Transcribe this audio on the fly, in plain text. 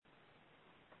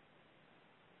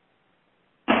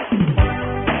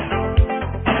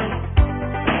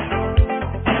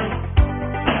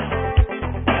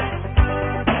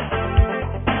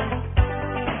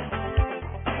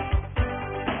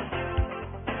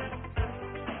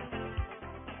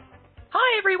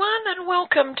Hi everyone, and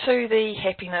welcome to the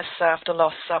Happiness After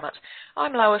Loss Summit.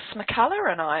 I'm Lois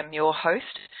McCullough and I'm your host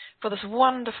for this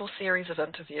wonderful series of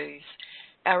interviews.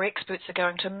 Our experts are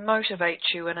going to motivate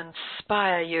you and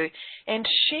inspire you and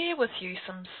share with you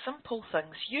some simple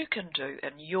things you can do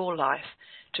in your life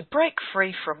to break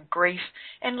free from grief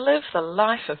and live the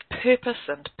life of purpose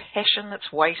and passion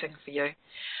that's waiting for you.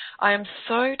 I am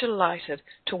so delighted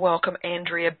to welcome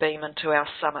Andrea Beeman to our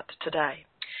summit today.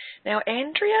 Now,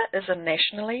 Andrea is a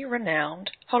nationally renowned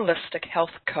holistic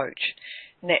health coach,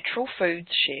 natural foods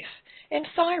chef, and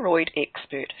thyroid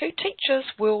expert who teaches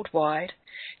worldwide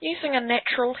using a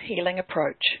natural healing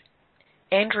approach.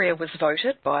 Andrea was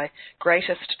voted by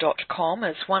Greatest.com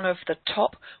as one of the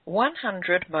top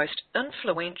 100 most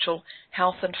influential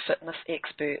health and fitness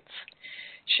experts.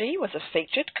 She was a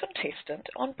featured contestant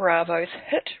on Bravo's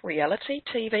hit reality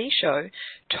TV show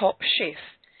Top Chef,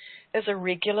 is a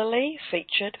regularly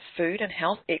featured food and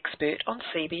health expert on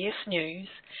CBS News,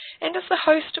 and is the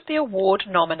host of the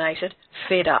award-nominated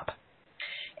Fed Up.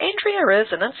 Andrea is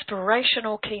an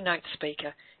inspirational keynote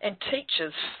speaker and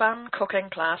teaches fun cooking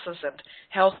classes and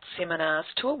health seminars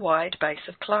to a wide base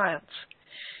of clients.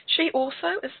 She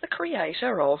also is the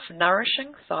creator of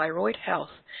Nourishing Thyroid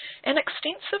Health, an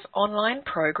extensive online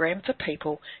program for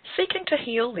people seeking to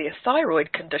heal their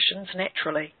thyroid conditions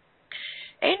naturally.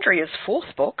 Andrea's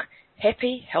fourth book,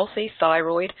 Happy, Healthy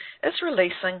Thyroid, is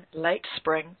releasing late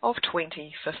spring of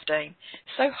 2015.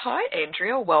 So hi,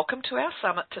 Andrea. Welcome to our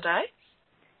summit today.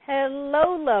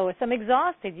 Hello, Lois. I'm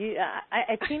exhausted.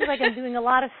 It seems like I'm doing a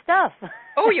lot of stuff.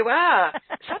 Oh, you are.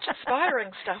 Such inspiring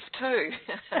stuff, too.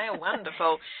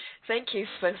 Wonderful. Thank you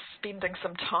for spending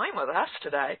some time with us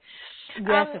today.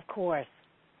 Yes, of course.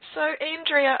 So,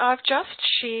 Andrea, I've just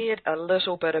shared a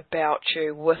little bit about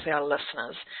you with our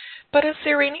listeners, but is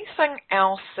there anything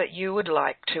else that you would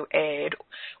like to add,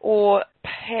 or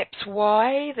perhaps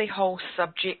why the whole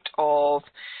subject of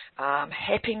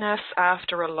happiness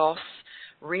after a loss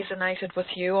resonated with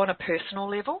you on a personal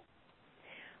level?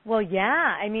 Well,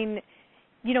 yeah. I mean,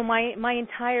 you know, my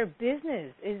entire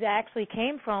business actually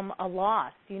came from a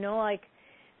loss. You know, like,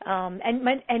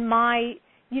 and my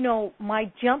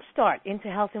jump start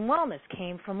into health and wellness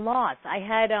came from loss. I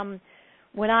had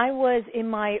when I was in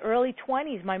my early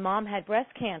 20s, my mom had breast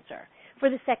cancer for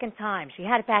the second time. She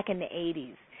had it back in the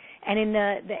 80s. And in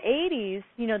the 80s,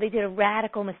 you know, they did a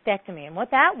radical mastectomy. And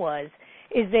what that was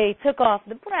is they took off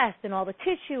the breast and all the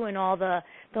tissue and all the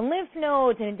lymph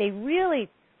nodes, and they really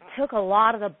took a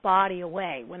lot of the body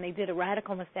away when they did a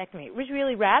radical mastectomy. It was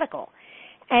really radical.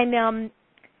 And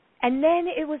then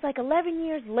it was like 11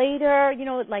 years later, you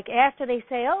know, like after they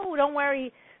say, oh, don't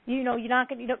worry, you know, you're not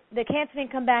going to, the cancer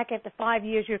didn't come back after 5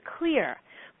 years, you're clear.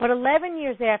 But 11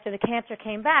 years after, the cancer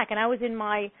came back, and I was in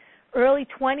my early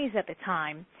 20s at the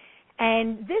time,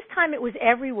 and this time it was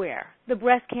everywhere. The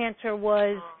breast cancer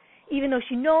was, even though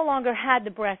she no longer had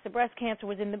the breast cancer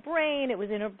was in the brain, it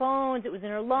was in her bones, it was in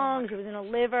her lungs, it was in her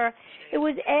liver, it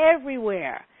was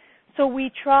everywhere. So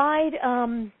we tried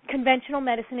conventional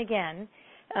medicine again,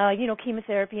 you know,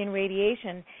 chemotherapy and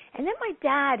radiation. And then my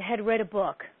dad had read a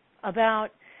book about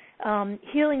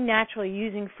healing naturally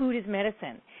using food as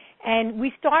medicine. And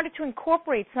we started to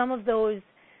incorporate some of those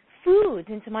foods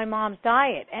into my mom's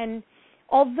diet. And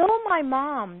although my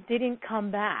mom didn't come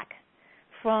back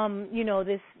from, you know,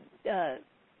 this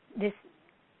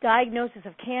diagnosis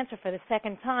of cancer for the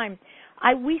second time,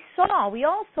 we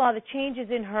all saw the changes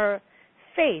in her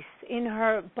face, in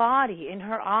her body, in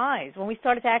her eyes, when we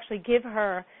started to actually give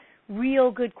her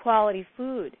real good quality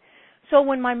food. So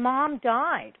when my mom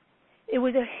died, it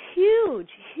was a huge,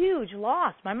 huge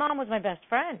loss. My mom was my best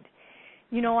friend.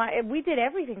 You know, we did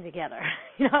everything together.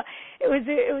 You know, it was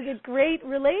a great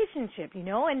relationship, you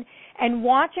know, and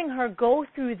watching her go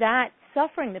through that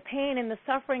suffering, the pain and the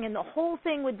suffering and the whole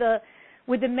thing with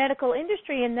the medical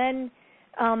industry, and then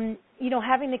you know,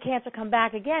 having the cancer come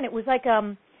back again, it was like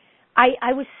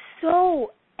I was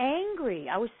so angry.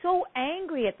 I was so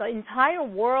angry at the entire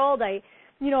world.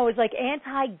 You know, it was like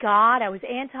anti-God. I was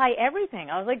anti-everything.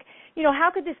 I was like, you know,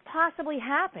 how could this possibly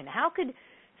happen? How could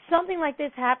something like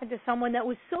this happen to someone that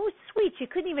was so sweet? She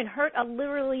couldn't even hurt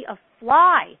literally a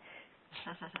fly.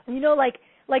 You know, like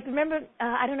remember,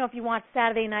 I don't know if you watched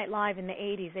Saturday Night Live in the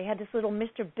 80s. They had this little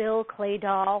Mr. Bill clay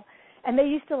doll, and they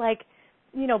used to, like,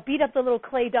 you know, beat up the little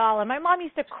clay doll, and my mom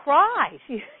used to cry.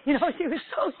 She was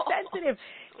so sensitive.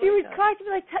 She would cry. She'd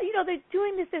be like, you know, they're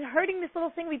doing this and hurting this little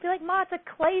thing. We'd be like, Ma, it's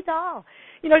a clay doll.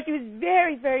 You know, she was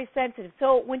very, very sensitive.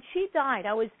 So when she died,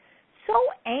 I was so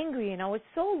angry and I was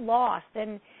so lost,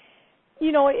 and,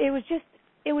 you know, it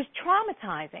was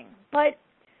traumatizing. But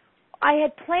I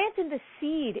had planted the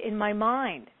seed in my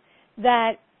mind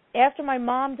that after my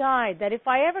mom died, that if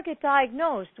I ever get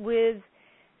diagnosed with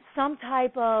some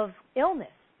type of illness,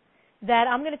 that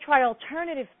I'm going to try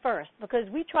alternative first, because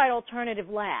we tried alternative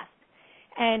last.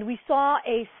 And we saw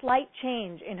a slight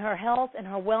change in her health and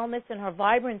her wellness and her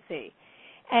vibrancy.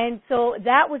 And so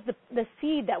that was the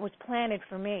seed that was planted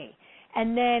for me.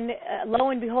 And then, lo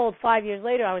and behold, 5 years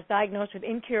later, I was diagnosed with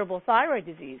incurable thyroid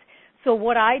disease. So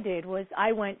what I did was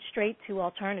I went straight to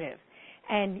alternative.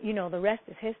 And, you know, the rest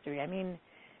is history. I mean,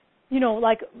 you know,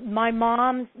 like my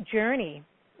mom's journey,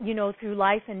 you know, through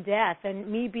life and death,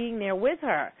 and me being there with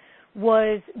her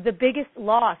was the biggest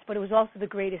loss, but it was also the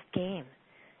greatest gain.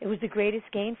 It was the greatest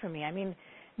gain for me. I mean,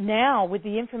 now with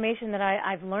the information that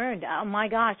I've learned, oh my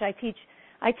gosh, I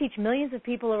teach millions of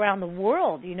people around the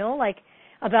world, you know, like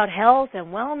about health and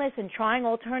wellness and trying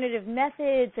alternative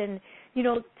methods, and, you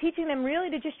know, teaching them really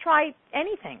to just try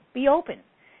anything. Be open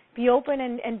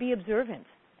and be observant.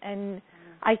 And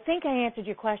I think I answered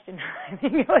your question. You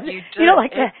did. You know,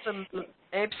 like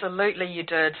Absolutely you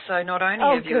did. So not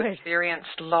only have you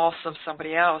experienced loss of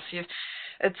somebody else,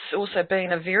 it's also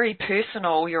been a very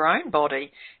personal, your own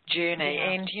body journey.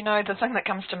 Yeah. And, you know, the thing that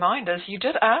comes to mind is you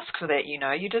did ask for that, you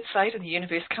know. You did say to the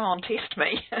universe, come on, test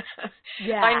me.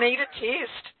 Yeah. I need a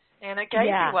test. And it gave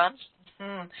you one.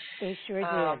 It sure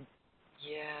did.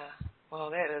 Yeah. Well,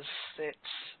 that's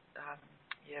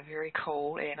very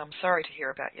cool. And I'm sorry to hear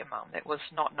about your mum. That was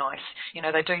not nice. You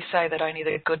know, they do say that only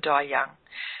the good die young.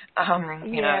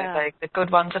 You know, the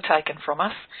good ones are taken from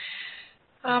us.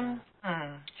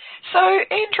 So,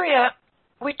 Andrea,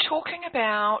 we're talking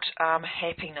about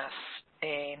happiness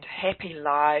and happy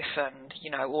life and, you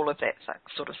know, all of that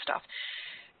sort of stuff.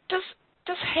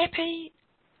 Does happy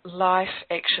life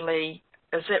actually,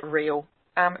 is it real?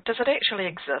 Does it actually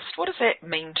exist? What does that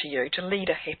mean to you, to lead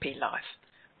a happy life?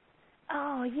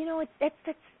 Oh, you know,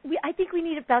 I think we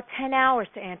need about 10 hours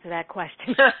to answer that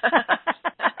question.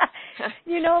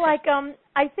 You know, like,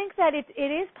 I think that it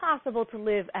is possible to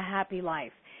live a happy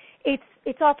life.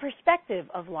 It's our perspective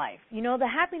of life. You know, the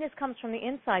happiness comes from the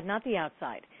inside, not the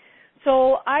outside.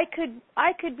 So I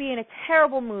could be in a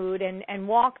terrible mood and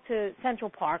walk to Central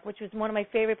Park, which was one of my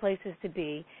favorite places to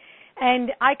be,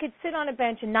 and I could sit on a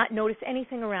bench and not notice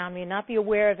anything around me and not be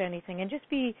aware of anything and just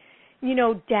be, you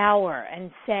know, dour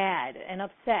and sad and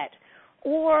upset.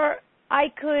 Or I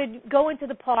could go into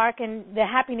the park and the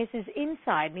happiness is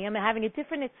inside me. I'm having a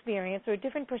different experience or a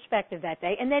different perspective that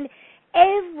day, and then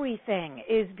everything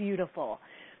is beautiful.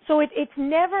 So it's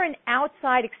never an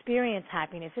outside experience,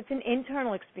 happiness. It's an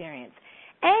internal experience.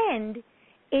 And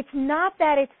it's not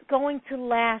that it's going to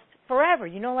last forever.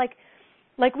 You know,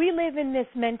 like we live in this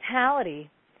mentality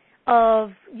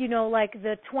of, you know, like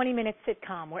the 20-minute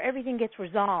sitcom where everything gets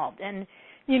resolved and,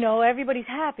 you know, everybody's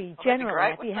happy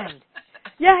generally at the end.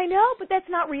 Yeah, I know, but that's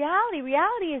not reality.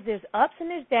 Reality is there's ups and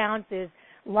there's downs, there's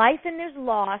life and there's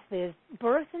loss, there's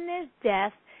birth and there's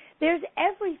death, there's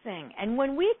everything. And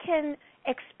when we can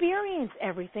experience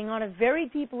everything on a very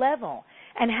deep level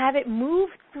and have it move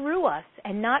through us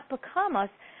and not become us,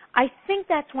 I think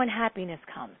that's when happiness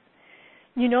comes.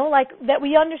 You know, like that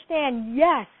we understand,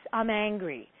 yes, I'm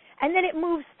angry. And then it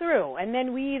moves through, and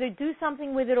then we either do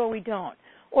something with it or we don't.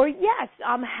 Or, yes,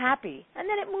 I'm happy, and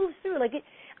then it moves through. Like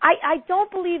I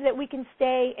don't believe that we can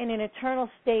stay in an eternal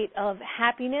state of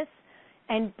happiness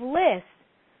and bliss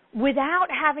without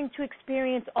having to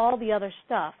experience all the other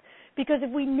stuff. Because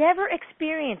if we never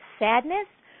experienced sadness,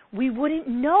 we wouldn't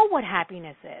know what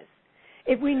happiness is.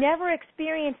 If we never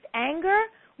experienced anger,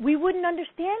 we wouldn't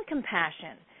understand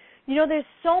compassion. You know, there's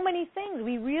so many things.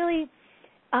 We really,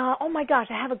 oh my gosh,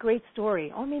 I have a great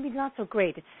story. Or maybe not so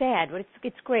great. It's sad, but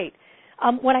it's great.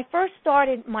 When I first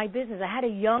started my business, I had a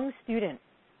young student.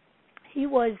 He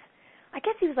was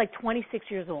like 26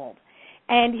 years old.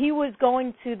 And he was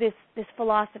going to this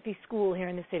philosophy school here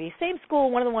in the city. Same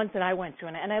school, one of the ones that I went to,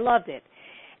 and I loved it.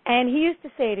 And he used to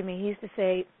say to me,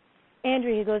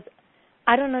 Andrea, he goes,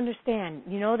 I don't understand.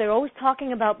 You know, they're always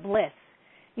talking about bliss.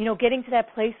 You know, getting to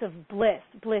that place of bliss.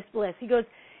 He goes,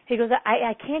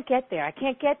 I can't get there. I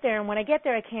can't get there, and when I get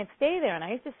there, I can't stay there. And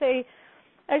I used to say,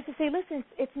 listen,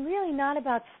 it's really not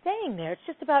about staying there. It's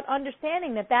just about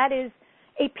understanding that is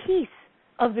a piece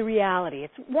of the reality.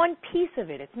 It's one piece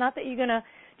of it. It's not that you're going to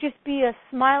just be a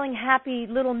smiling, happy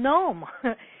little gnome,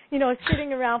 you know,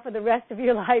 sitting around for the rest of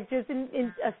your life just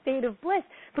in a state of bliss,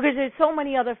 because there's so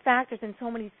many other factors and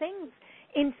so many things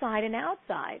inside and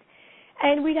outside.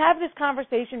 And we'd have this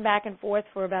conversation back and forth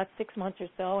for about 6 months or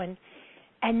so, and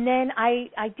then I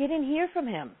didn't hear from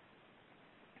him.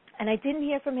 And I didn't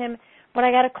hear from him, but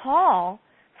I got a call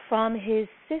from his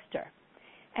sister.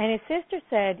 And his sister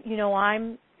said, you know,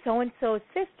 I'm so-and-so's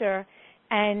sister,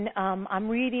 and I'm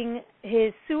reading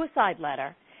his suicide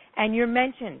letter, and you're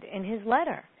mentioned in his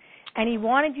letter. And he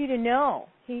wanted you to know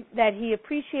that he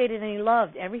appreciated and he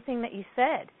loved everything that you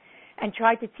said and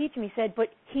tried to teach him. He said, but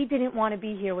he didn't want to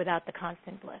be here without the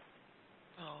constant bliss.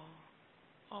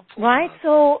 Oh, right?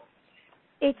 So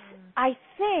it's, I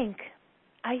think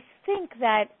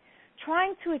that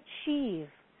trying to achieve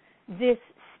this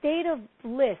state of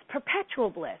bliss, perpetual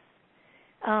bliss,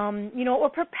 or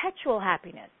perpetual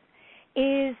happiness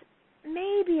is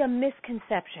maybe a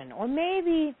misconception, or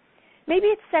maybe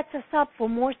it sets us up for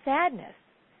more sadness,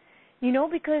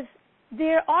 because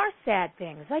there are sad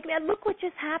things. Like, look what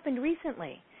just happened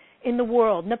recently in the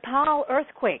world. Nepal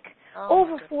earthquake,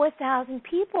 over 4,000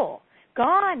 people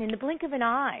gone in the blink of an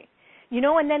eye.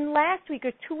 And then last week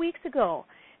or 2 weeks ago,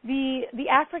 the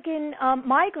African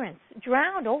migrants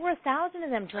drowned, over 1,000 of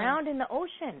them drowned in the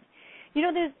ocean.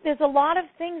 There's a lot of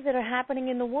things that are happening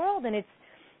in the world, and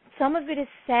some of it is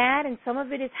sad, and some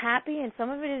of it is happy, and some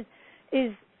of it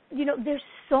is there's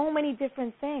so many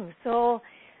different things. So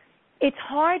it's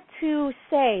hard to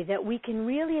say that we can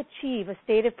really achieve a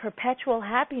state of perpetual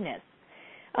happiness.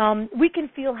 We can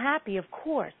feel happy, of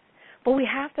course, but we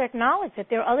have to acknowledge that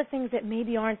there are other things that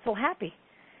maybe aren't so happy.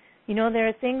 There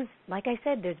are things, like I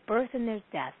said, there's birth and there's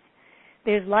death.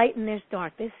 There's light and there's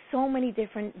dark. There's so many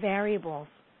different variables.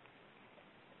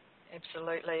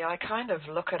 Absolutely. I kind of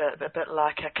look at it a bit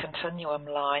like a continuum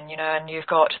line, and you've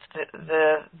got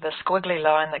the squiggly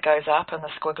line that goes up and the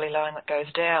squiggly line that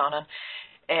goes down,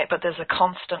 but there's a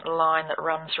constant line that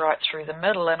runs right through the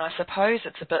middle, and I suppose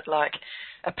it's a bit like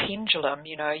a pendulum.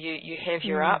 You have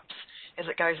your ups as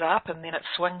it goes up, and then it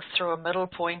swings through a middle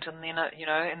point, and then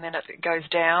it goes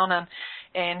down,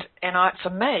 and for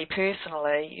me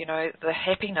personally, the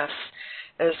happiness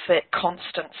is that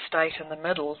constant state in the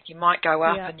middle. You might go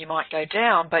up and you might go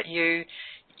down, but you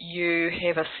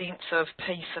have a sense of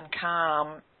peace and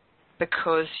calm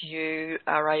because you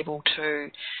are able to,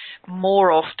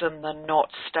 more often than not,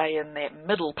 stay in that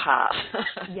middle part.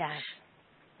 Yes.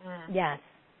 Yes.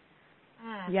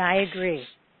 Yeah, I agree.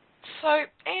 So,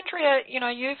 Andrea,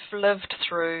 you've lived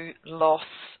through loss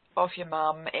of your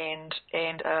mum and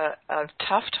a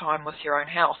tough time with your own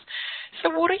health. So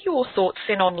what are your thoughts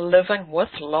then on living with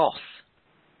loss?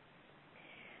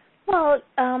 Well,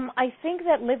 I think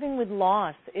that living with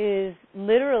loss is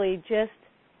literally just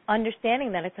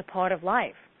understanding that it's a part of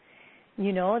life.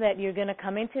 That you're going to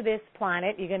come into this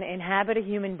planet, you're going to inhabit a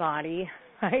human body,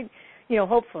 right?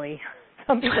 Hopefully.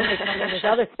 Some people may come in as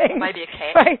other things. Maybe a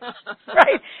cat.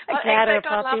 Right. A cat or a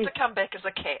puppy. I'd love to come back as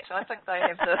a cat. I think they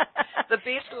have the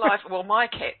best life. Well, my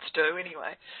cats do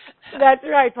anyway. That's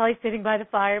right. Probably sitting by the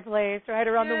fireplace, right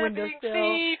around the windowsill.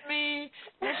 Feed me.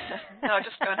 No,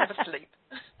 just go and have a sleep.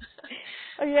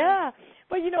 Yeah.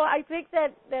 But, I think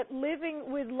that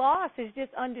living with loss is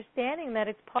just understanding that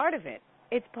it's part of it.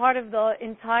 It's part of the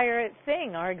entire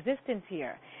thing, our existence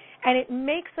here. And it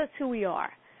makes us who we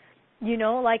are.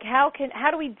 Like how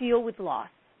do we deal with loss?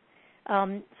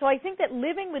 So I think that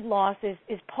living with loss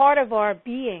is part of our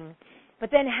being, but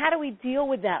then how do we deal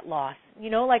with that loss?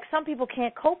 Like some people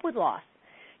can't cope with loss.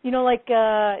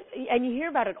 And you hear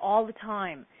about it all the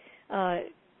time.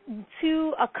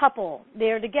 To a couple,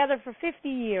 they're together for 50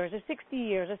 years or 60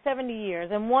 years or 70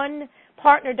 years, and one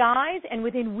partner dies, and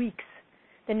within weeks,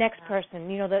 the next person,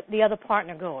 the other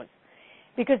partner goes,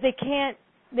 because they can't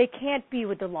be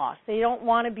with the loss. They don't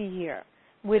want to be here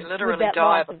with they literally with that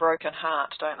die loss of a broken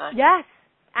heart, don't they? Yes,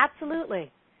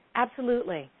 absolutely.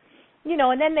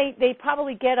 And then they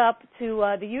probably get up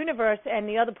to the universe, and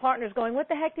the other partner's going, "What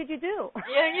the heck did you do?"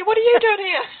 Yeah, what are you doing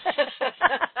here?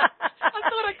 I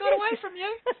thought I got away from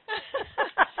you.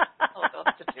 Oh, God,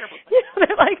 that's a terrible thing.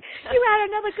 They're like, "You had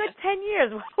another good 10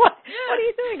 years. What are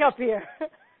you doing up here?"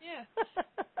 Yeah.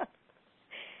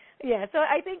 Yeah, so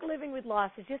I think living with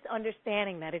loss is just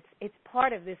understanding that it's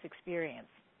part of this experience.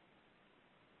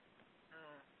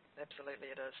 Absolutely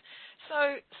it is.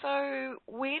 So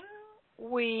when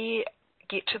we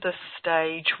get to the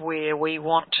stage where we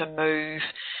want to move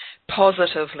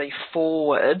positively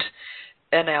forward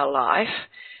in our life,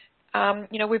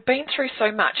 we've been through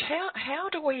so much. How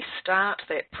do we start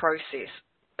that process?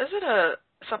 Is it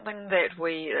something that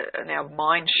in our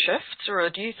mind shifts, or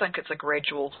do you think it's a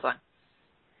gradual thing?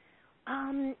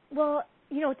 Well,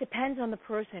 it depends on the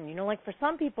person. Like for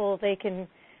some people, they can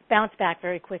bounce back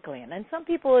very quickly, and then some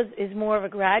people is more of a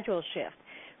gradual shift.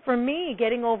 For me,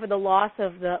 getting over the loss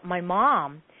of my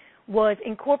mom was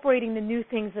incorporating the new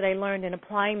things that I learned and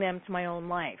applying them to my own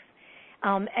life.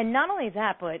 And not only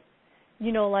that, but,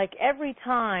 like every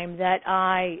time that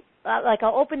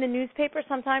I'll open the newspaper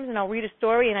sometimes and I'll read a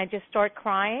story and I just start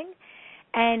crying,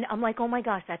 and I'm like, oh my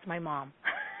gosh, that's my mom.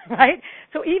 right?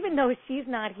 So even though she's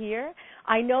not here,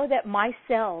 I know that my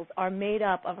cells are made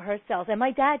up of her cells, and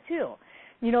my dad too.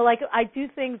 You know, like I do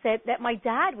things that my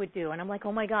dad would do, and I'm like,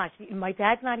 oh my gosh, my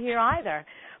dad's not here either.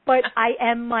 But I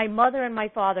am my mother and my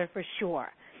father for sure.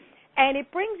 And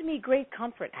it brings me great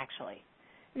comfort, actually,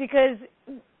 because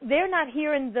they're not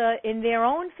here in their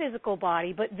own physical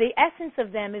body, but the essence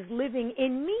of them is living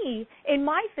in me, in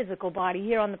my physical body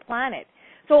here on the planet.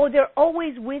 So they're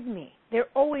always with me. They're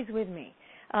always with me.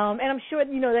 And I'm sure,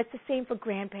 you know, that's the same for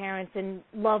grandparents and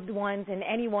loved ones and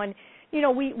anyone. You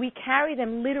know, we carry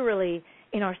them literally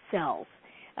in our cells,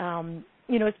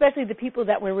 you know, especially the people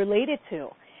that we're related to.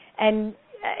 And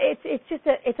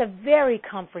it's a very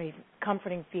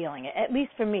comforting feeling, at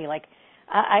least for me. Like,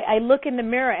 I look in the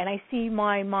mirror and I see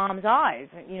my mom's eyes.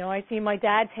 You know, I see my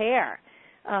dad's hair.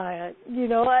 You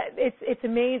know, it's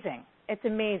amazing. It's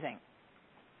amazing.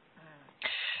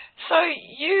 So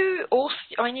you also,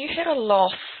 I mean, you had a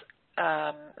loss,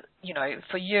 you know,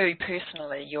 for you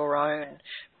personally, your own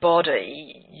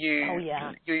body, you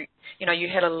know, you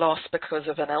had a loss because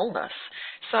of an illness.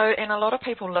 So, and a lot of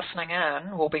people listening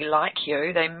in will be like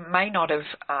you. They may not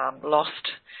have lost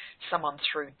someone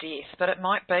through death, but it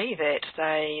might be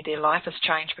that their life has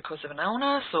changed because of an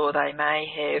illness, or they may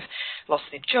have lost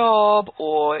their job,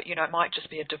 or, you know, it might just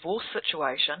be a divorce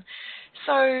situation.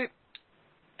 So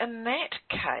in that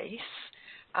case,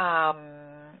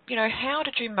 you know, how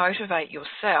did you motivate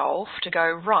yourself to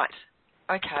go, right,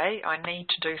 okay, I need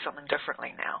to do something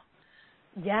differently now?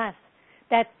 Yes,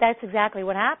 that's exactly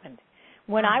what happened.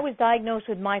 When I was diagnosed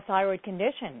with my thyroid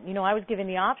condition, you know, I was given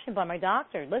the option by my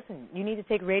doctor, listen, you need to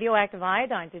take radioactive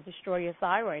iodine to destroy your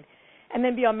thyroid and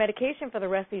then be on medication for the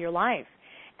rest of your life.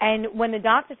 And when the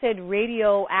doctor said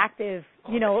radioactive,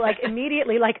 you know, like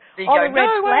immediately, like all the red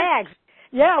flags,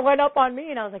 went up on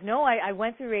me. And I was like, no, I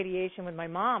went through radiation with my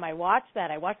mom. I watched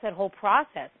that whole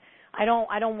process. I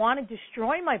don't want to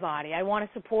destroy my body. I want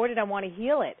to support it. I want to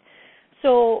heal it.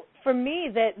 So for me,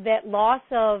 that loss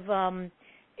of,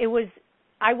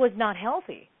 I was not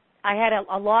healthy. I had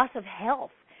a loss of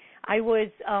health. I was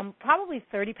probably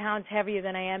 30 pounds heavier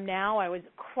than I am now. I was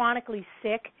chronically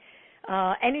sick.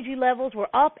 Energy levels were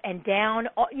up and down.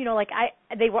 You know, like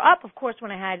they were up, of course,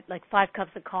 when I had like 5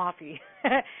 cups of coffee.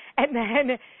 And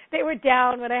then they were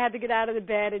down when I had to get out of the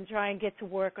bed and try and get to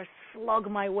work or slug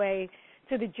my way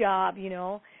to the job, you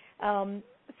know.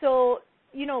 So,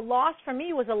 you know, loss for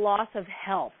me was a loss of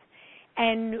health.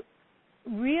 And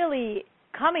really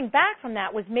coming back from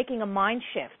that was making a mind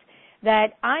shift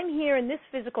that I'm here in this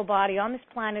physical body on this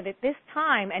planet at this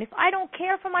time, and if I don't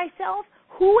care for myself,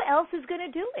 who else is going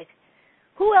to do it?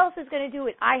 Who else is going to do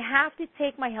it? I have to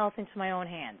take my health into my own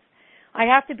hands. I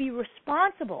have to be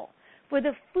responsible for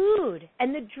the food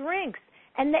and the drinks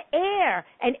and the air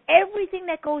and everything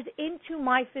that goes into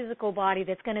my physical body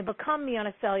that's going to become me on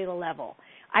a cellular level.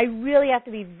 I really have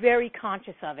to be very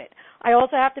conscious of it. I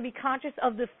also have to be conscious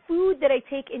of the food that I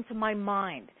take into my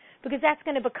mind, because that's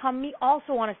going to become me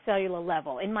also on a cellular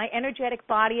level, in my energetic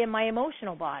body and my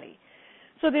emotional body.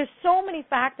 So there's so many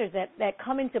factors that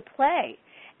come into play.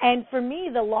 And for me,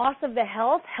 the loss of the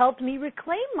health helped me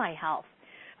reclaim my health,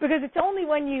 because it's only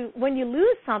when you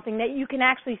lose something that you can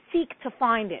actually seek to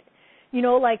find it. You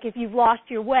know, like if you've lost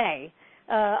your way,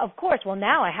 of course, well,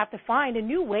 now I have to find a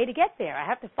new way to get there. I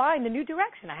have to find a new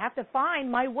direction. I have to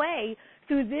find my way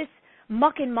through this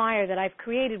muck and mire that I've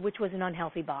created, which was an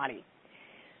unhealthy body.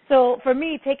 So for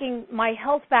me, taking my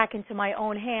health back into my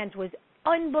own hands was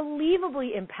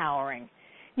unbelievably empowering.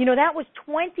 You know, that was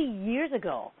 20 years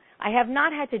ago. I have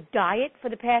not had to diet for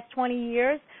the past 20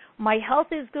 years. My health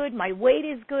is good. My weight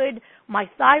is good. My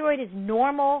thyroid is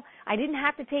normal. I didn't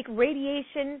have to take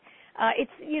radiation.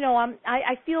 It's, you know,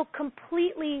 I feel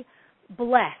completely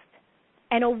blessed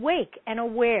and awake and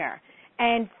aware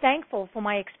and thankful for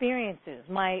my experiences.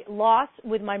 My loss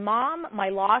with my mom, my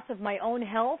loss of my own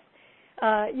health,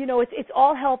 you know, it's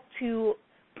all helped to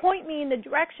point me in the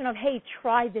direction of, hey,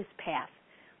 try this path.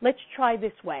 Let's try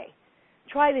this way.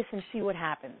 Try this and see what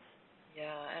happens.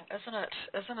 Yeah, and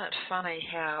isn't it funny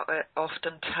how it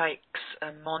often takes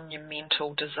a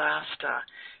monumental disaster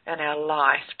in our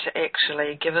life to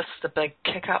actually give us the big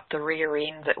kick up the rear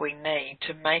end that we need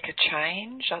to make a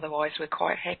change? Otherwise, we're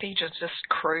quite happy to just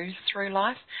cruise through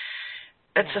life.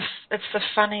 It's the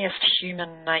funniest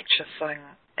human nature thing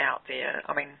out there.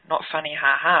 I mean, not funny,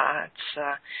 ha.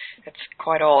 It's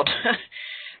quite odd.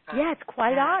 Yeah, it's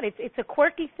quite odd. It's a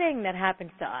quirky thing that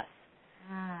happens to us.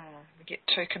 We get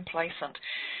too complacent.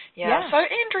 Yeah. So,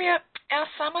 Andrea, our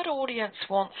summit audience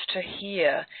wants to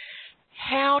hear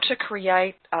how to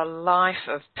create a life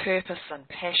of purpose and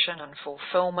passion and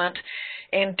fulfillment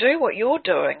and do what you're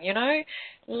doing,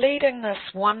 leading this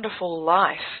wonderful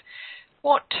life.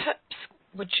 What tips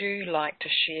would you like to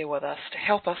share with us to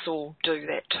help us all do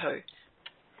that too?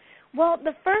 Well,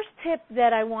 the first tip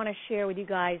that I want to share with you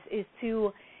guys is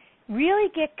to really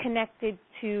get connected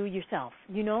to yourself,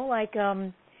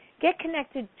 get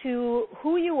connected to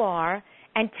who you are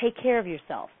and take care of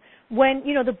yourself. When,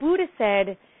 the Buddha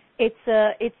said it's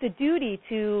a duty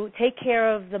to take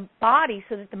care of the body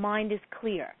so that the mind is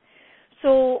clear.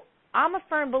 So I'm a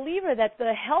firm believer that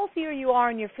the healthier you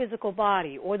are in your physical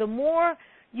body, or the more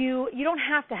you don't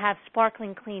have to have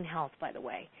sparkling clean health, by the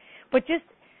way, but just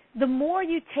the more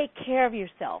you take care of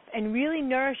yourself and really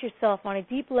nourish yourself on a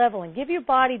deep level and give your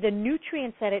body the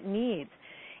nutrients that it needs,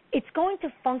 it's going to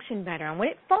function better. And when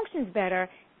it functions better,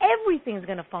 everything's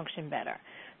going to function better.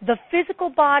 The physical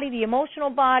body, the emotional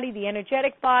body, the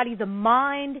energetic body, the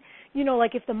mind,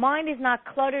 if the mind is not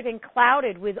cluttered and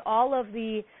clouded with all of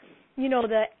the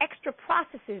extra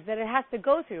processes that it has to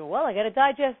go through. Well, I got to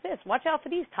digest this. Watch out for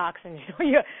these toxins.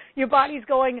 Your body's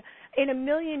going in a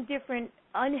million different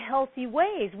unhealthy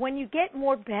ways. When you get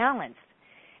more balanced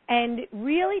and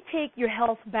really take your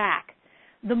health back,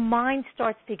 the mind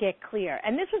starts to get clear.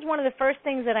 And this was one of the first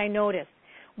things that I noticed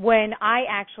when I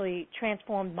actually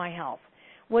transformed my health,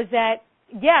 was that,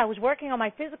 I was working on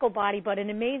my physical body, but an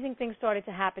amazing thing started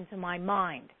to happen to my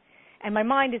mind. And my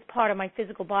mind is part of my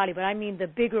physical body, but I mean the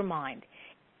bigger mind.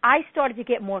 I started to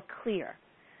get more clear.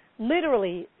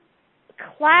 Literally,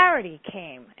 clarity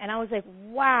came, and I was like,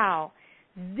 wow,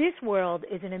 this world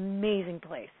is an amazing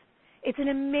place. It's an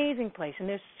amazing place, and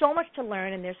there's so much to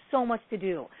learn, and there's so much to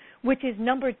do, which is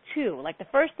number 2. Like, the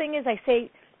first thing is I say,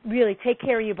 really, take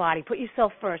care of your body. Put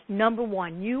yourself first. Number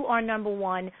 1. You are number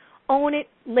 1. Own it.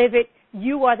 Live it.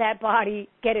 You are that body.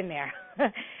 Get in there.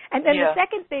 And then the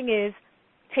second thing is,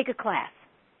 take a class,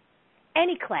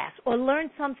 any class, or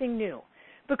learn something new.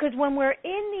 Because when we're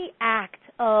in the act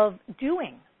of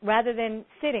doing rather than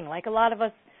sitting, like a lot of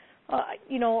us,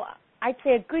 I'd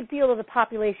say a good deal of the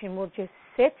population will just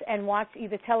sit and watch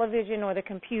either television or the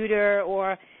computer,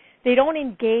 or they don't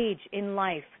engage in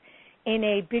life in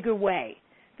a bigger way.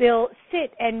 They'll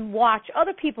sit and watch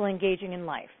other people engaging in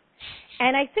life.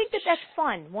 And I think that that's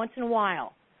fun once in a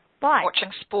while. But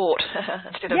watching sport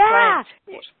instead of playing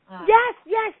sport. Oh.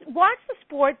 Yes. Watch the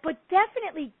sport, but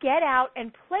definitely get out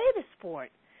and play the sport.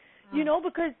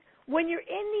 Because when you're in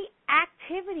the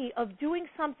activity of doing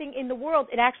something in the world,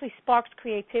 it actually sparks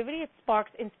creativity. It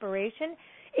sparks inspiration.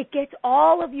 It gets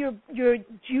all of your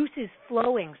juices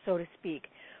flowing, so to speak.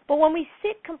 But when we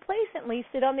sit complacently,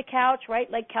 sit on the couch, right,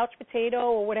 like couch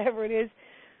potato or whatever it is,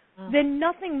 then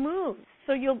nothing moves.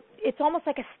 So it's almost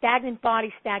like a stagnant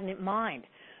body, stagnant mind.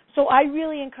 So I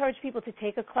really encourage people to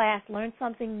take a class, learn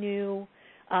something new,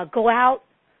 go out,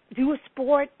 do a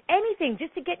sport, anything,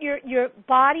 just to get your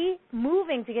body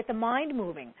moving, to get the mind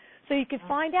moving. So you can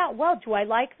find out, well, do I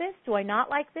like this? Do I not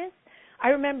like this? I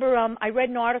remember I read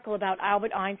an article about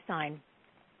Albert Einstein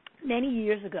many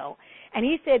years ago, and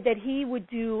he said that he would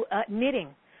do knitting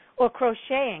or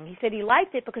crocheting. He said he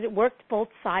liked it because it worked both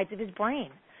sides of his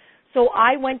brain. So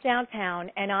I went downtown,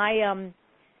 and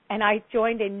I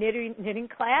joined a knitting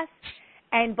class,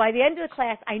 and by the end of the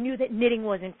class, I knew that knitting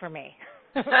wasn't for me.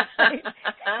 But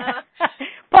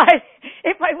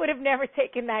if I would have never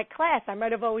taken that class, I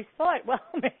might have always thought, well,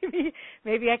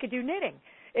 maybe I could do knitting.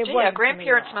 Our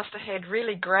grandparents must have had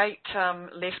really great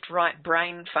left-right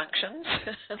brain functions.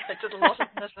 They did a lot of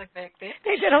knitting back then.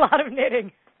 They did a lot of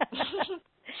knitting.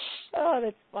 Oh,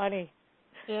 that's funny.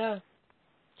 Yeah.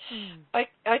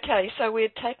 Okay, so we're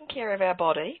taking care of our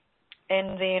body,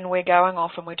 and then we're going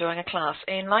off and we're doing a class.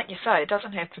 And like you say, it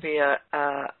doesn't have to be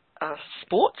a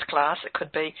sports class. It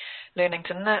could be learning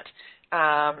to knit,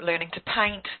 learning to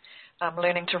paint,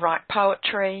 learning to write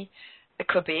poetry. It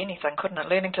could be anything, couldn't it?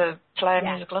 Learning to play a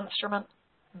musical instrument.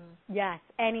 Yes,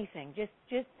 anything.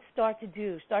 Just start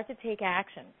to take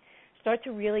action. Start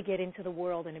to really get into the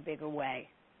world in a bigger way.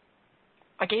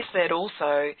 I guess that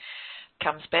also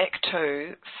comes back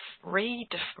to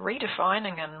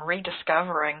redefining and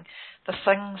rediscovering the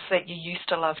things that you used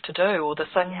to love to do, or the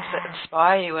things that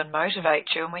inspire you and motivate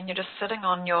you. And when you're just sitting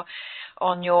on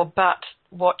your butt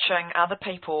watching other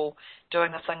people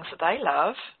doing the things that they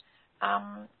love,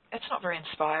 it's not very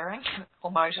inspiring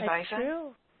or motivating. That's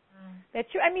true.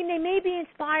 That's true. I mean, they may be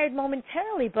inspired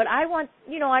momentarily, but I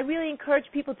really encourage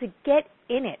people to get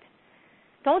in it.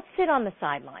 Don't sit on the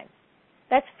sidelines.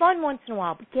 That's fun once in a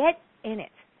while, but get in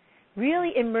it.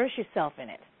 Really immerse yourself in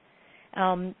it.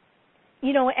 And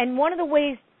one of the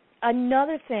ways,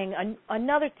 another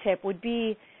tip would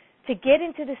be to get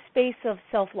into the space of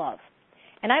self-love.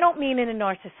 And I don't mean in a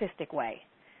narcissistic way.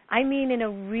 I mean in a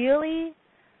really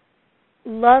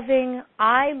loving,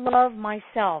 I love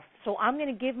myself, so I'm going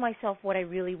to give myself what I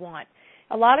really want.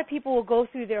 A lot of people will go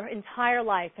through their entire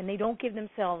life and they don't give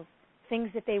themselves things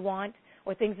that they want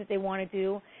or things that they want to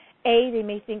do. A, they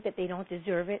may think that they don't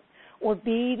deserve it. Or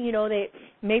B, they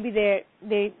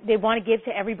want to give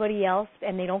to everybody else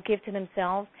and they don't give to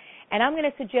themselves. And I'm going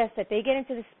to suggest that they get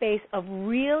into the space of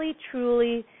really,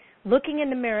 truly looking in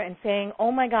the mirror and saying,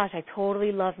 oh my gosh, I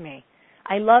totally love me.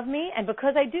 I love me, and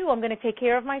because I do, I'm going to take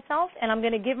care of myself, and I'm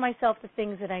going to give myself the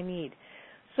things that I need.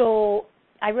 So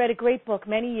I read a great book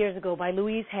many years ago by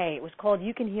Louise Hay. It was called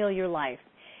You Can Heal Your Life.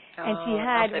 And she had,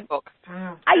 I love that book.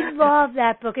 I love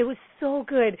that book. It was so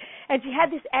good. And she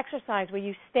had this exercise where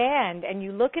you stand and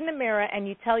you look in the mirror and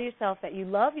you tell yourself that you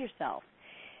love yourself.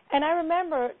 And I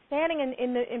remember standing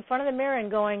in front of the mirror and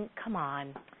going, come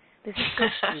on, this is so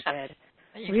stupid.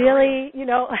 Really? You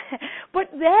know? But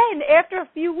then after a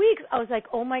few weeks, I was like,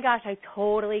 oh my gosh, I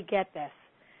totally get this.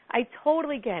 I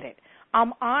totally get it.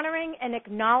 I'm honoring and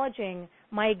acknowledging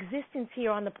my existence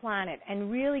here on the planet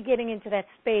and really getting into that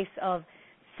space of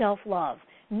self-love.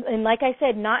 And like I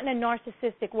said, not in a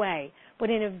narcissistic way, but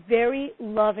in a very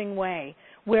loving way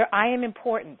where I am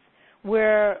important,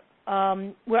 where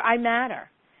I matter.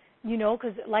 You know,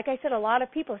 because like I said, a lot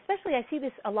of people, especially I see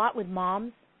this a lot with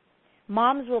moms.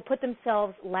 Moms will put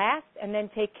themselves last and then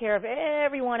take care of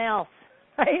everyone else,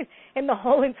 right, in the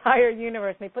whole entire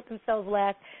universe. And they put themselves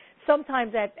last,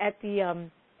 sometimes at the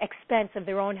expense of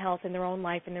their own health and their own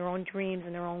life and their own dreams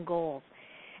and their own goals.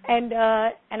 And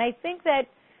I think that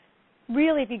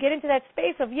really, if you get into that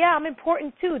space of, yeah, I'm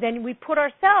important too, then we put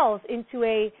ourselves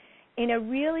in a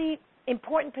really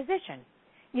important position.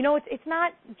 You know, it's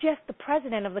not just the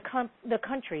president of the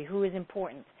country who is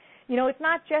important. You know, it's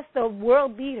not just the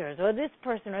world leaders or this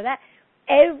person or that.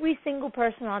 Every single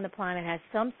person on the planet has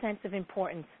some sense of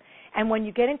importance. And when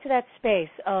you get into that space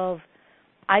of,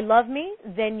 I love me,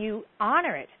 then you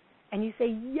honor it. And you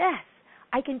say, yes,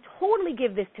 I can totally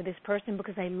give this to this person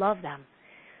because I love them.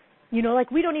 You know, like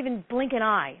we don't even blink an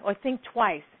eye or think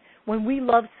twice when we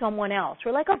love someone else.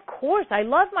 We're like, of course, I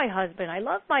love my husband. I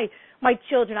love my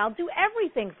children. I'll do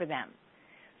everything for them.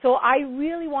 So I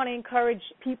really want to encourage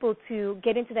people to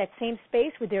get into that same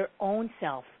space with their own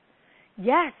self.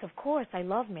 Yes, of course, I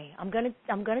love me. I'm gonna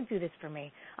do this for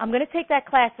me. I'm gonna take that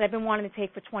class that I've been wanting to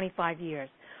take for 25 years.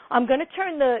 I'm gonna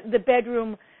turn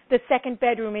the second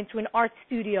bedroom into an art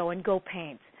studio and go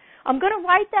paint. I'm gonna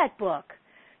write that book,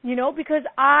 you know, because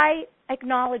I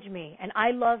acknowledge me and I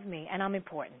love me and I'm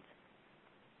important.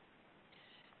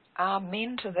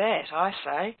 Amen to that, I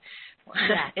say.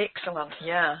 Yeah. Excellent,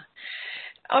 yeah.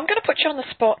 I'm going to put you on the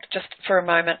spot just for a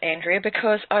moment, Andrea,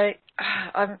 because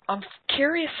I'm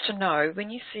curious to know, when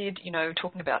you said, you know,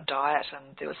 talking about diet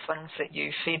and there was things that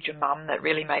you fed your mum that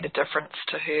really made a difference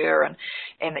to her and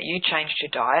that you changed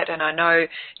your diet, and I know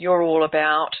you're all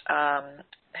about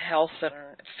health and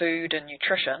food and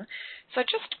nutrition. So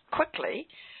just quickly,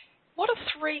 what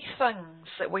are 3 things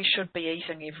that we should be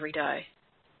eating every day?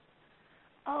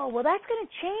 Oh, well, that's going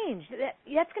to change.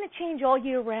 That's going to change all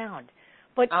year round.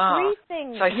 But 3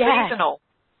 things. So yes. seasonal.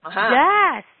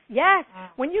 Uh-huh. Yes.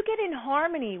 When you get in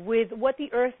harmony with what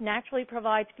the earth naturally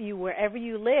provides for you wherever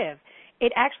you live,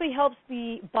 it actually helps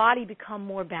the body become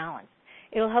more balanced.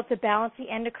 It'll help to balance the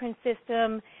endocrine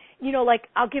system. You know, like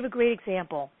I'll give a great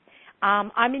example.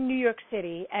 I'm in New York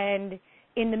City, and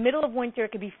in the middle of winter,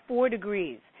 it could be 4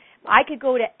 degrees. I could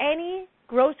go to any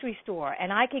grocery store,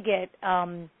 and I could get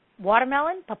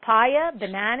watermelon, papaya,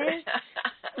 bananas,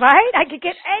 right? I could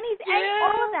get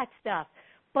all of that stuff.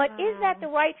 But is that the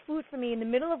right food for me in the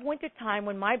middle of winter time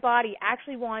when my body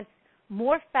actually wants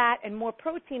more fat and more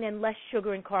protein and less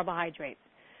sugar and carbohydrates?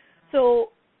 So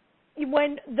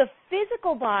when the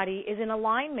physical body is in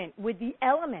alignment with the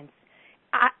elements,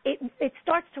 it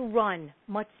starts to run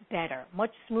much better,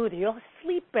 much smoother. You'll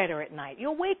sleep better at night.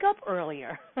 You'll wake up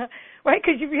earlier, right?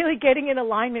 Because you're really getting in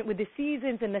alignment with the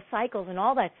seasons and the cycles and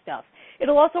all that stuff.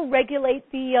 It'll also regulate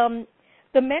the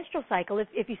menstrual cycle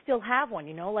if you still have one,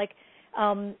 you know, like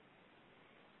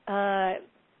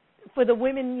for the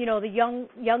women, you know, the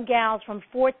young gals from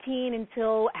 14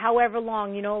 until however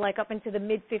long, you know, like up into the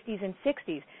mid-50s and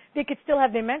 60s, they could still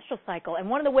have their menstrual cycle. And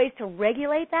one of the ways to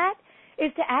regulate that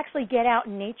is to actually get out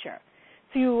in nature,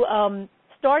 to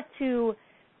start to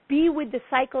be with the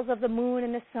cycles of the moon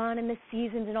and the sun and the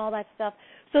seasons and all that stuff.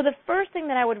 So the first thing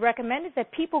that I would recommend is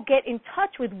that people get in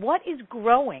touch with what is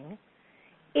growing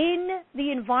in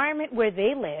the environment where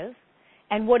they live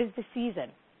and what is the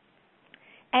season.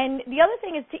 And the other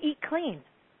thing is to eat clean.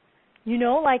 You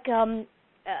know, like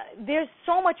there's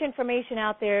so much information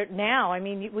out there now. I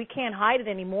mean, we can't hide it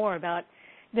anymore about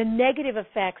the negative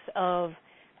effects of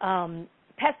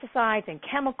pesticides and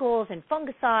chemicals and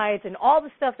fungicides and all the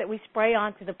stuff that we spray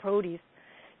onto the produce,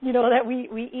 that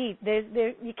we eat.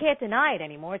 You can't deny it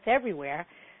anymore. It's everywhere.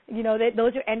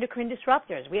 Those are endocrine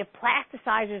disruptors. We have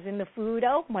plasticizers in the food.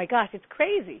 Oh, my gosh, it's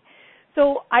crazy.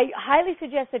 So I highly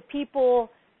suggest that people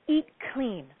eat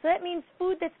clean. So that means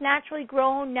food that's naturally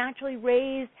grown, naturally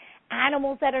raised,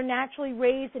 animals that are naturally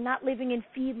raised and not living in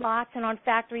feedlots and on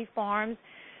factory farms,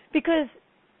 because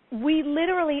we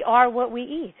literally are what we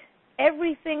eat.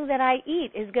 Everything that I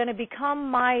eat is going to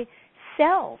become my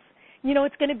cells.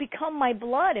 It's going to become my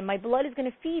blood, and my blood is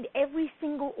going to feed every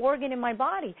single organ in my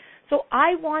body. So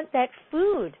I want that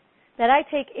food that I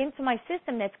take into my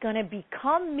system that's going to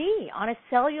become me on a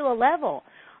cellular level.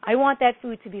 I want that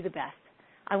food to be the best.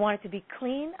 I want it to be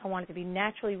clean. I want it to be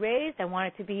naturally raised. I want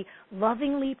it to be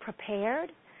lovingly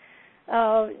prepared.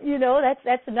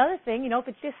 That's another thing. If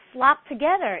it's just slopped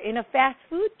together in a fast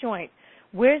food joint,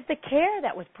 where's the care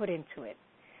that was put into it?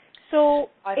 So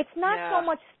it's not so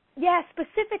much,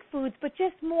 specific foods, but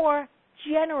just more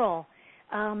general,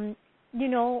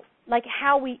 like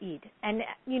how we eat and,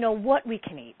 what we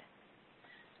can eat.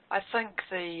 I think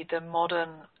the modern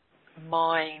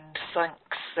mind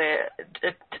thinks that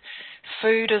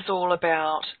food is all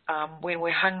about when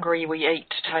we're hungry we eat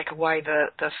to take away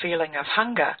the feeling of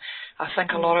hunger. I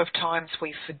think a lot of times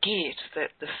we forget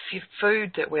that the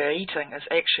food that we're eating is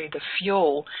actually the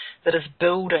fuel that is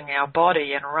building our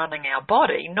body and running our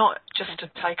body, not just to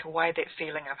take away that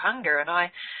feeling of hunger. And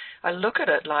I look at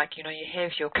it like, you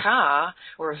have your car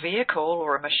or a vehicle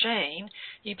or a machine,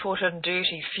 you put in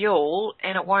dirty fuel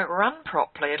and it won't run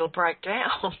properly, it'll break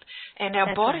down. And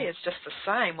our body is just the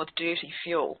same with dirty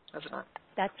fuel, isn't it?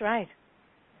 That's right.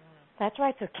 That's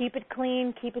right. So keep it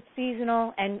clean, keep it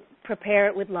seasonal, and prepare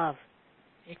it with love.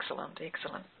 Excellent.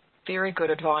 Very good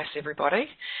advice, everybody.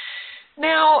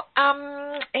 Now,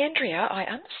 Andrea, I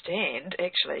understand,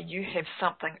 actually, you have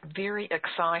something very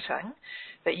exciting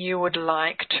that you would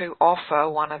like to offer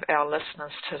one of our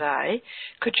listeners today.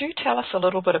 Could you tell us a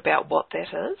little bit about what that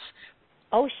is?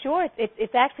 Oh, sure.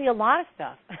 It's actually a lot of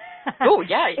stuff. Oh,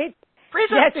 yay.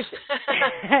 Presents.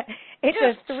 Yes, it's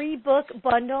a 3-book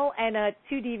bundle and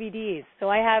 2 DVDs. So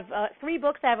I have 3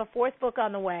 books. I have a 4th book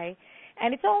on the way.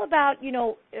 And it's all about,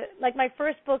 like my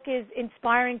first book is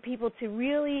inspiring people to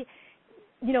really,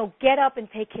 get up and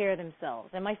take care of themselves.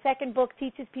 And my second book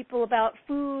teaches people about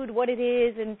food, what it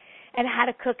is, and how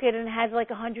to cook it, and it has like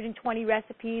 120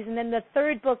 recipes. And then the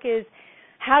third book is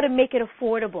how to make it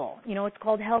affordable. It's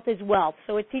called Health is Wealth.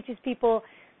 So it teaches people,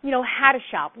 how to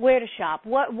shop, where to shop,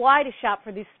 why to shop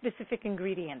for these specific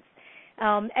ingredients.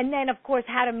 And then, of course,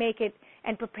 how to make it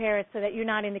and prepare it so that you're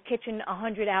not in the kitchen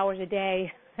 100 hours a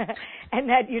day and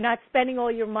that you're not spending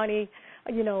all your money,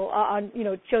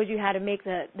 it shows you how to make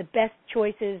the best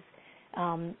choices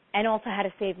and also how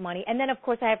to save money. And then, of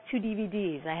course, I have 2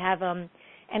 DVDs. I have an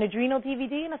adrenal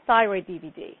DVD and a thyroid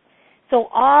DVD. So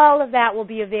all of that will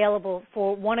be available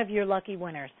for one of your lucky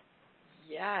winners.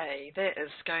 Yay, that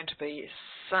is going to be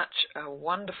such a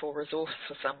wonderful resource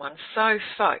for someone. So,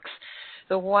 folks,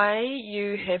 the way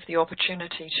you have the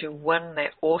opportunity to win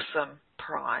that awesome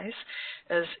prize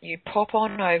is you pop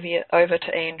on over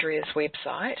to Andrea's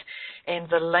website, and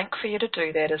the link for you to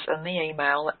do that is in the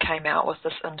email that came out with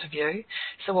this interview.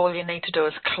 So all you need to do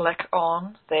is click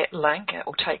on that link. It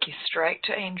will take you straight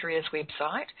to Andrea's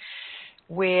website,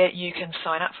 where you can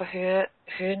sign up for her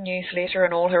newsletter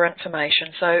and all her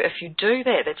information. So if you do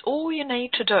that, that's all you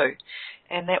need to do,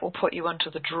 and that will put you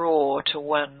into the draw to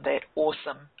win that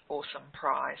awesome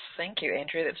prize. Thank you,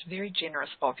 Andrea. That's very generous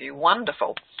of you.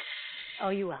 Wonderful. Oh,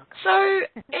 you're welcome. So,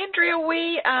 Andrea,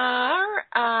 we are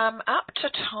up to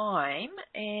time,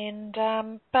 and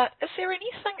but is there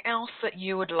anything else that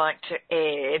you would like to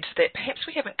add that perhaps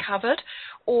we haven't covered,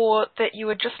 or that you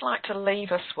would just like to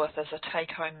leave us with as a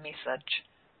take-home message?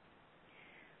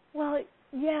 Well,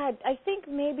 yeah, I think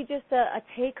maybe just a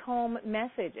take-home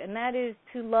message, and that is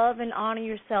to love and honor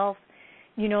yourself,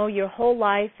 your whole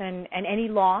life and any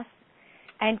loss,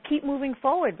 and keep moving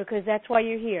forward, because that's why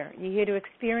you're here. You're here to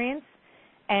experience,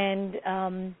 and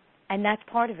that's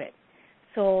part of it.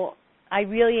 So I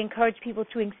really encourage people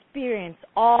to experience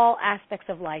all aspects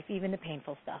of life, even the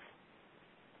painful stuff.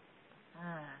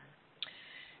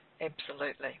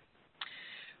 Absolutely.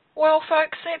 Well,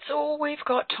 folks, that's all we've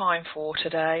got time for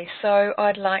today. So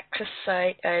I'd like to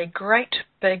say a great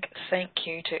big thank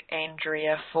you to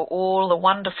Andrea for all the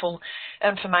wonderful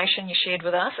information you shared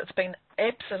with us. It's been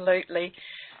absolutely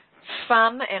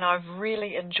fun, and I've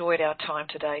really enjoyed our time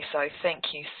today. So thank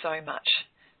you so much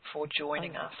for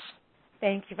joining us.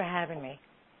 Thank you for having me.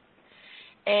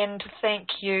 And thank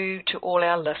you to all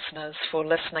our listeners for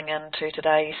listening in to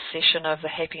today's session of the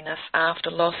Happiness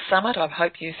After Loss Summit. I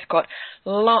hope you've got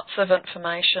lots of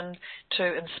information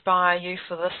to inspire you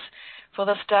for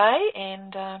this day,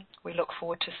 and we look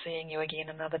forward to seeing you again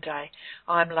another day.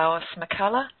 I'm Lois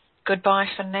McCullough. Goodbye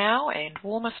for now, and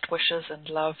warmest wishes and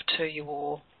love to you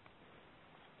all.